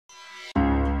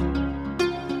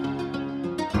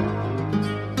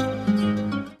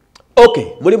Okay,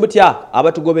 muli mutya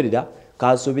abatugoberera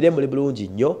kansubire muli bulungi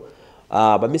nnyo.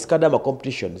 Ba Miss Kadama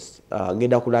competitions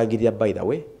ngenda kulangirira, by the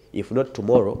way, if not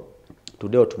tomorrow,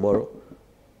 today or tomorrow,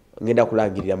 ngenda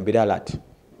kulangirira mbira alert.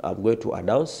 I'm going to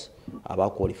announce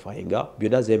about qualifying.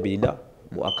 Byonna zembirina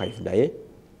mu archive naye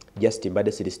just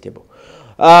mbadde siri stable.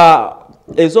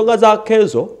 Ensonga za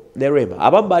Kenzo ne Rema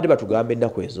abamu baadde batugamba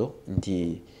ennaku ezo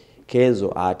nti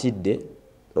Kenzo atidde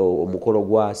omukolo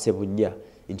gwa Ssebunya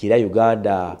nti era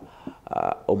Uganda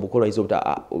omukolo izo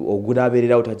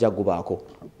ogunabeererawo tajja gubaako.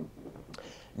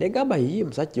 Negamba yiye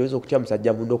musajja oyinza okutya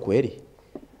musajja muno kweri.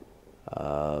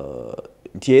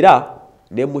 Nti era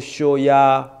ne mu show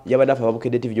y'abanafu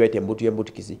ababukedde TV gye bayita embutu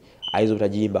y'embutikizi ayinza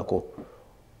obutagiyimbako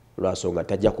lwasonga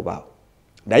tajja kubaawo.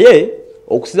 Naye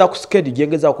okusiza ku schedule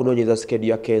gyengeza okunoonyeza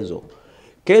schedule ya Kenzo.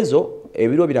 Kenzo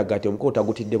ebiro biraga nti omukolo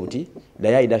tagutidde buti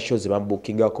naye alina show ze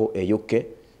bamubookingako e UK.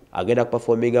 Agenda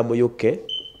kuperforminga mu UK,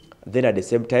 then at the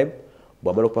same time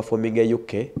bw'amala okuperforminga e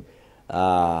UK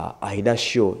alina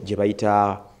show gye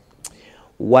bayita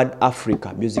One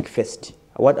Africa Music Fest.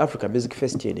 One Africa Music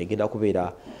Fest eno egenda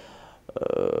kubeera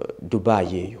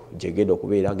Dubai eyo gyegenda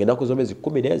okubeera ngenda kuzomezi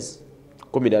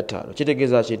 15.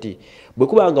 Kitegeeza kiti bwe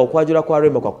kubanga okwanjula kwa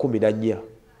Rema kwa 14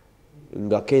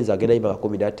 nga Kenzo agenda yimba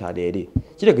 15 eri.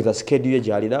 Kitegeeza schedule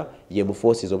gyalina ye mu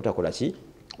forces obutakola ki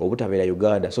obutabeera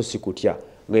Uganda, so sikutya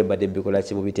ngembadde mbikola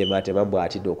ki mu bitemaatema mbw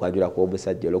atidde okwanjula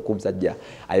kw'omusajja olw'okumusajja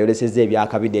ayolesezza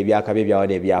ebyakabi n'ebyakabi ebyawa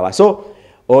n'ebyawa. So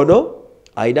ono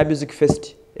alina music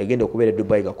fest egenda okubeera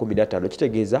Dubai nga 15.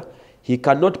 Kitegeeza he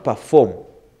cannot perform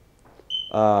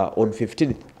on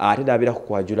 15th ate n'abeera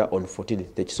kukwanjula on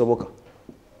 14th. Tekisoboka.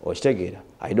 Okitegeera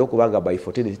alina okubanga by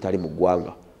 14th tali mu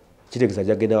ggwanga. Kitegeeza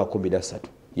gyagenda wa 13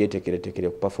 yeteekeretekere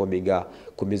okuperforminga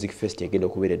ku music fest egenda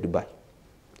okubeera Dubai.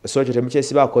 So ekyo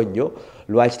temukyesibaako nnyo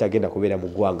lwaki tagenda kubeera mu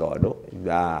ggwanga wano.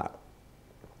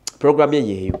 Program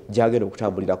yeeyo gyagenda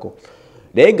okutambulirako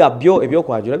naye nga byo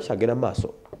ebyokwanjula bikyagenda mu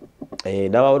maaso.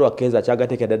 N'amaworo wa Kenzo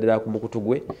akyagateekera ddala ku mukutu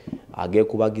gwe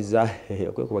ageekubagiza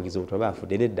okwekubagiza omuntu aba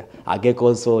afudde nedda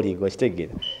agekonsolinga.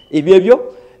 Okitegeera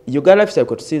ebyo Uganda Lifestyle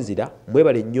kwe tusinzira.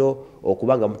 Mwebale nnyo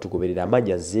okubanga mutugoberera.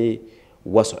 Amannya ze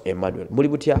Waso Emmanuel. Muli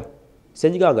butya?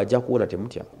 Senyiga nga ajja kuwona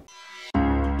temutya.